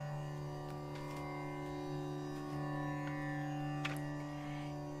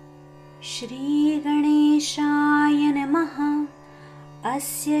श्रीगणेशाय नमः।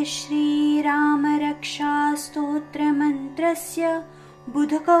 अस्य श्रीरामरक्षास्तोत्रमन्त्रस्य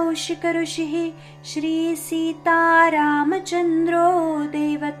बुधकौशिकऋषिः श्रीसीतारामचन्द्रो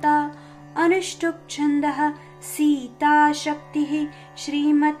देवता। अनुष्टुप् छन्दः सीताशक्तिः।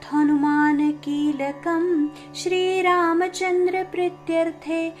 श्रीमद्हनुमानकीलकं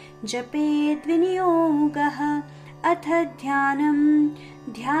श्रीरामचन्द्रप्रीत्यर्थे जपेद्विनियोगः। अथ ध्यानम्।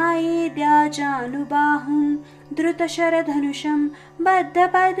 ध्यायेद्याजानुबाहुं धृतशरधनुषं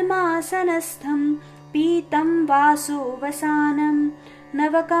बद्धपद्मासनस्थं पीतं वासोऽवसानं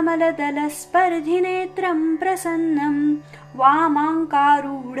नवकमलदलस्पर्धिनेत्रं प्रसन्नं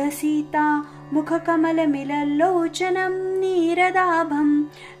वामाङ्कारूढसीता मुखकमलमिलल्लोचनं नीरदाभं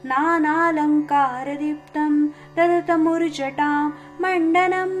नानालङ्कारदीप्तं ददतमुर्जटां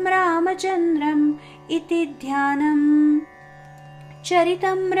मण्डनं रामचन्द्रम् इति ध्यानम्।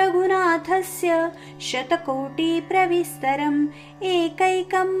 चरितं रघुनाथस्य शतकोटिप्रविस्तरम्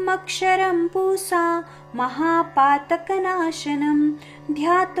एकैकम् अक्षरं पूसा महापातकनाशनं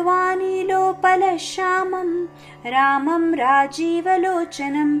ध्यात्वा नीलोपलश्यामं रामं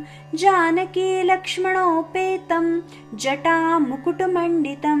राजीवलोचनं जानकीलक्ष्मणोपेतं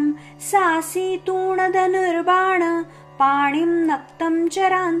जटामुकुटमण्डितं सासीतूणधनुर्बाण पाणिं नक्तं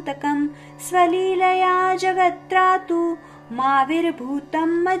चरान्तकं स्वलीलया जगत्रातु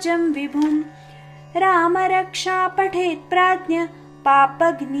माविर्भूतम् अजं विभुम्। रामरक्षा पठेत् प्राज्ञ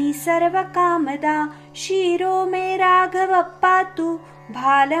पापग्नि सर्वकामदा शिरो मे राघव पातु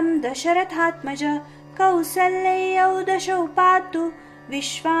भालं दशरथात्मज कौसल्यौ दशौ पातु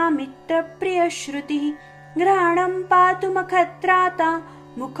विश्वामित्रप्रियश्रुतिः घ्राणं पातु मखत्राता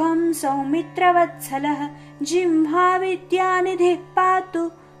मुखं सौमित्रवत्सलः जिह्वा विद्यानिधिः पातु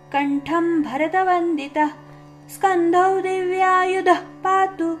कण्ठं भरतवन्दितः स्कन्धौ दिव्यायुधः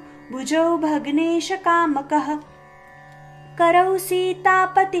पातु भुजौ भग्नेशकामकः करौ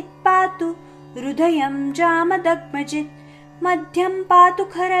सीतापतिः पातु हृदयं जामदग्मजित् मध्यं पातु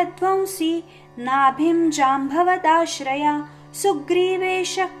खरध्वंसी नाभिं जाम्भवदाश्रया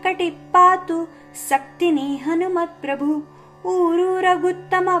सुग्रीवेशः कटिः पातु सक्तिनी हनुमत्प्रभु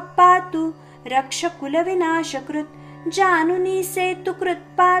ऊरुरघुत्तमः पातु रक्षकुलविनाशकृत् जानुनी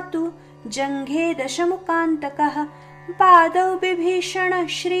सेतुकृत् पातु जङ्घे दशमुखान्तकः पादौ विभीषणः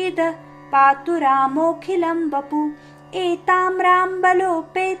श्रीधः पातु रामोऽखिलं वपु एतां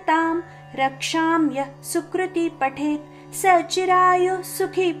रामबलोपेतां रक्षां यः सुकृती पठेत् स चिरायुः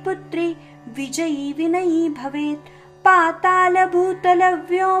सुखी पुत्री विजयी विनयी भवेत्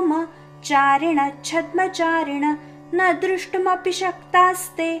पातालभूतलव्योम चारिण छद्मचारिण न द्रष्टुमपि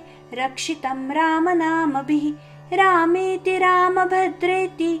शक्तास्ते रक्षितं रामनामभिः रामेति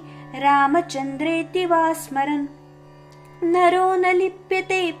रामभद्रेति रामचन्द्रेति वा स्मरन् नरो न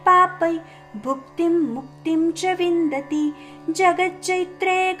लिप्यते पापै भुक्तिं मुक्तिं च विन्दति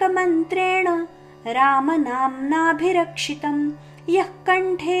जगच्चैत्रेकमन्त्रेण रामनाम्नाभिरक्षितं यः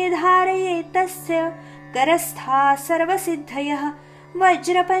कण्ठे धारयेत् तस्य करस्था सर्वसिद्धयः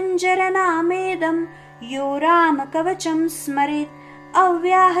वज्रपञ्जरनामेदं यो रामकवचं स्मरेत्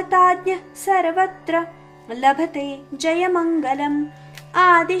अव्याहताज्ञः सर्वत्र लभते जयमङ्गलम्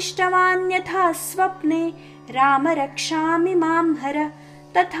आदिष्टवान्यथा स्वप्ने राम रक्षामि मां हर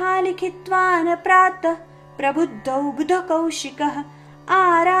तथा लिखित्वा न प्रातः प्रबुद्धौ बुधकौशिकः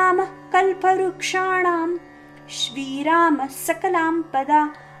आरामः कल्पवृक्षाणां श्रीरामः सकलां पदा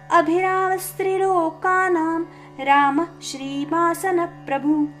अभिरामस्त्रिलोकानां रामः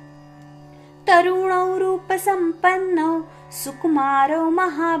श्रीमासनप्रभु तरुणौ रूपसम्पन्नौ सुकुमारौ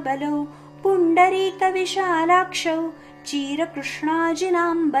महाबलौ पुण्डरीकविशालाक्षौ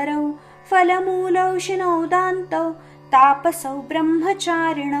चीरकृष्णाजिनाम्बरौ फलमूलौ शिनौदान्तौ तापसौ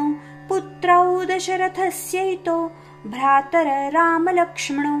ब्रह्मचारिणौ पुत्रौ दशरथस्यैतो भ्रातर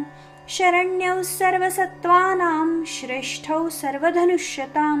रामलक्ष्मणौ शरण्यौ सर्वसत्त्वानां श्रेष्ठौ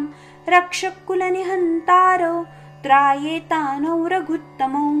सर्वधनुष्यतां रक्षकुलनिहन्तारौ त्रायेतानौ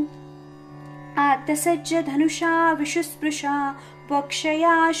रघुत्तमौ आतसज्ज धनुषा विशुस्पृशा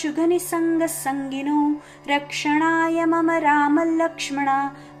वक्षया शुघनिसङ्गसङ्गिनो रक्षणाय मम रामलक्ष्मणा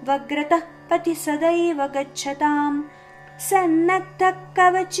वग्रतः पति सदैव गच्छताम् सन्नद्धः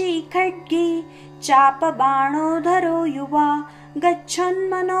कवची खड्गी चापबाणोधरो युवा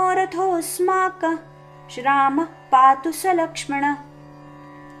गच्छन्मनोरथोऽस्माकः रामः पातु स लक्ष्मणः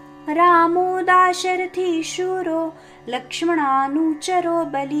रामो दाशरथी शूरो लक्ष्मणानुचरो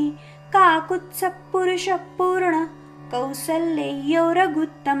बली काकुत्सः पुरुषः पूर्ण कौसल्ययो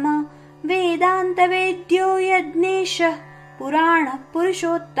रघुत्तम वेदान्तवेद्यो यज्ञेशः पुराणः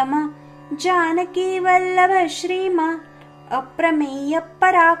पुरुषोत्तम जानकी वल्लभ श्रीमा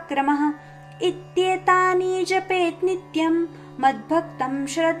अप्रमेयपराक्रमः इत्येतानि जपेत् नित्यं मद्भक्तं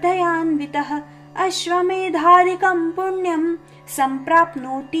श्रद्धयान्वितः अश्वमेधादिकं पुण्यं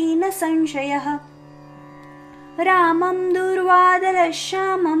सम्प्राप्नोति न संशयः। रामं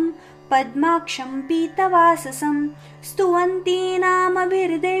दुर्वादलश्यामं पद्माक्षं पीतवाससं स्तुवन्ति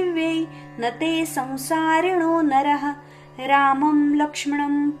नामभिर्देव्यै न ते संसारिणो नरः। रामं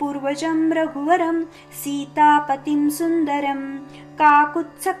लक्ष्मणं पूर्वजं रघुवरं सीतापतिं सुन्दरं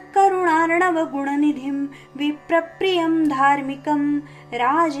काकुत्स्थकरुणार्णवगुणनिधिं विप्रप्रियं धार्मिकं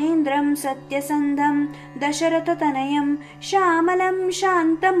राजेन्द्रं सत्यसन्धं दशरथतनयं श्यामलं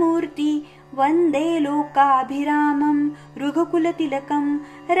शान्तमूर्ति वन्दे लोकाभिरामं रघुकुलतिलकं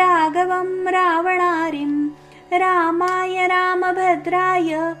राघवं रावणारिं। रामाय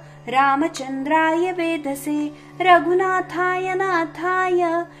रामभद्राय रामचन्द्राय वेधसे रघुनाथाय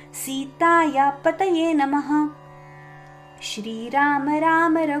नाथाय सीतायापतये नमः। श्रीराम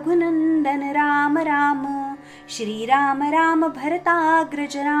राम रघुनन्दन राम राम श्रीराम राम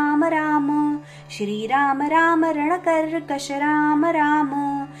भरताग्रज राम राम श्रीराम राम रणकर्कश राम राम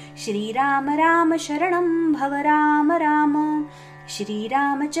श्रीराम राम शरणं भव राम राम।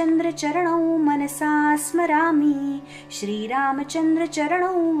 श्रीरामचन्द्र चरणौ मनसा स्मरामि श्रीरामचन्द्र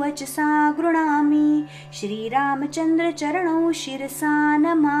चरणौ वचसा गृणामि श्रीरामचन्द्र चरणौ शिरसा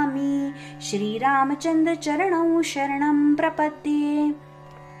नमामि श्रीरामचन्द्र चरणौ शरणं प्रपद्ये।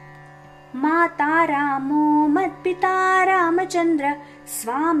 माता रामो मत्पिता रामचन्द्र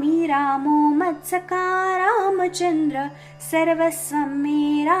स्वामी रामो मत्सखा रामचन्द्र सर्वस्वं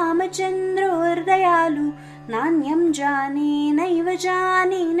मे रामचन्द्रोर्दयालु नान्यं जाने नैव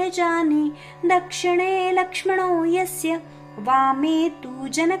जाने न जाने दक्षिणे लक्ष्मणो यस्य वामे तु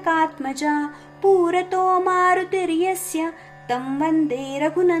जनकात्मजा पुरतो मारुतिर्यस्य तं वन्दे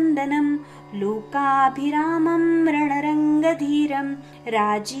रघुनन्दनं लोकाभिरामं रणरङ्गधीरं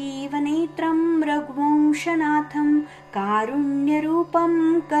राजीवनेत्रं रघुवंशनाथं कारुण्यरूपं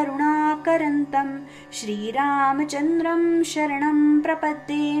करुणाकरन्तं श्रीरामचन्द्रं शरणं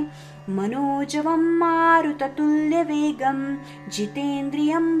प्रपद्ये। मनोजवं मारुततुल्यवेगं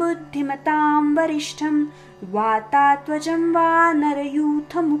जितेन्द्रियं बुद्धिमतां वरिष्ठं वातात्वजं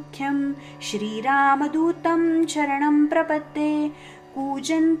वानरयूथमुख्यं श्रीरामदूतं शरणं प्रपद्ये।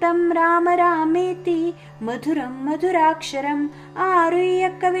 कूजन्तं राम रामेति मधुरं मधुराक्षरम् आरुह्य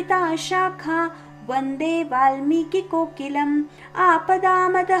कविताशाखा वन्दे वाल्मीकिकोकिलम्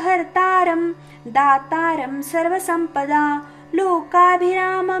आपदामपहर्तारं दातारं सर्वसम्पदा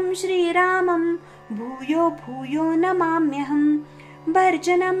लोकाभिरामं श्रीरामं भूयो भूयो नमाम्यहम्।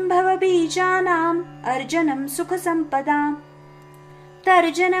 भर्जनं भवबीजानाम् अर्जनं सुखसम्पदा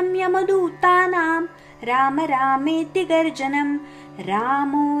तर्जनं यमदूतानां राम रामेति गर्जनं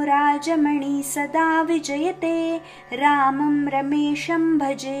रामो राजमणि सदा विजयते रामं रमेशं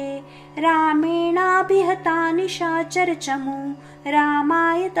भजे रामेणाभिहता निशाचरचमु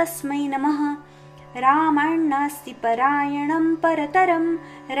रामाय तस्मै नमः। रामाण्णास्ति परायणं परतरं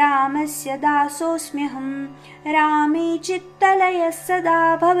रामस्य दासोऽस्म्यहं रामे चित्तलयः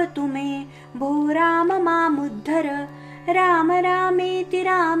सदा भवतु मे भो राम मामुद्धर। राम रामेति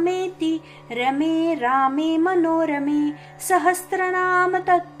रामेति रमे रामे मनोरमे सहस्रनाम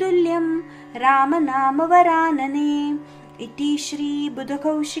तत्तुल्यं राम नाम वरानने। इति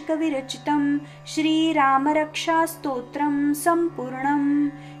श्रीबुधकौशिकविरचितं श्रीरामरक्षास्तोत्रं सम्पूर्णम्।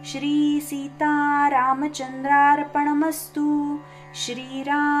 श्रीसीतारामचन्द्रार्पणमस्तु।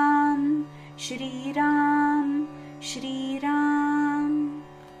 श्रीराम श्रीराम श्रीराम।